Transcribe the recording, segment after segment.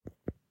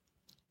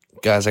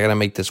Guys, I got to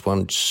make this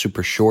one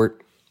super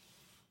short.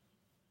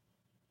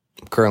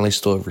 I'm currently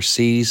still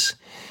overseas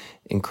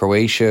in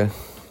Croatia.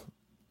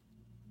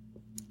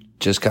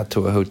 Just got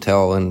to a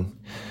hotel, and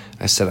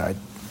I said I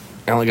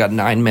only got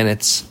 9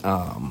 minutes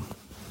to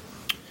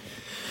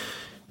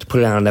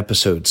put out an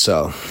episode,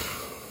 so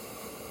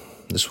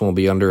this one will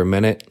be under a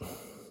minute.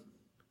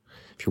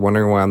 If you're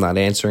wondering why I'm not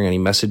answering any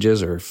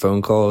messages or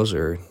phone calls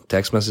or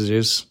text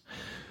messages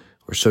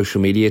or social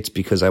media, it's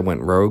because I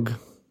went rogue.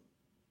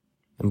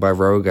 And by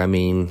rogue, I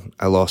mean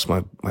I lost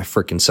my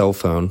freaking cell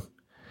phone.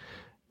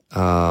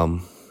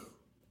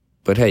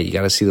 But hey, you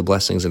got to see the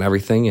blessings and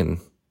everything, and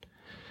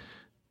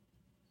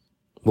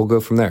we'll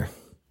go from there.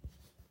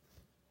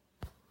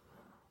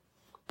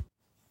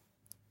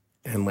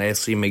 And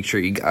lastly, make sure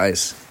you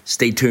guys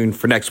stay tuned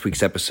for next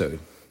week's episode,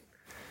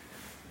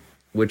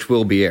 which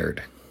will be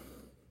aired,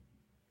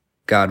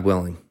 God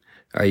willing.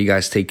 All right, you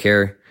guys take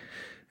care,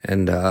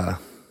 and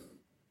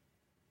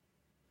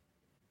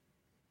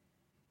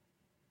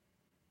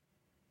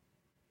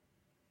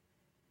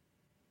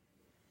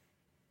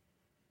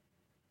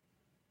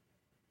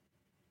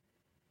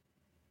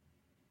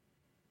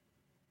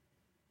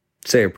say a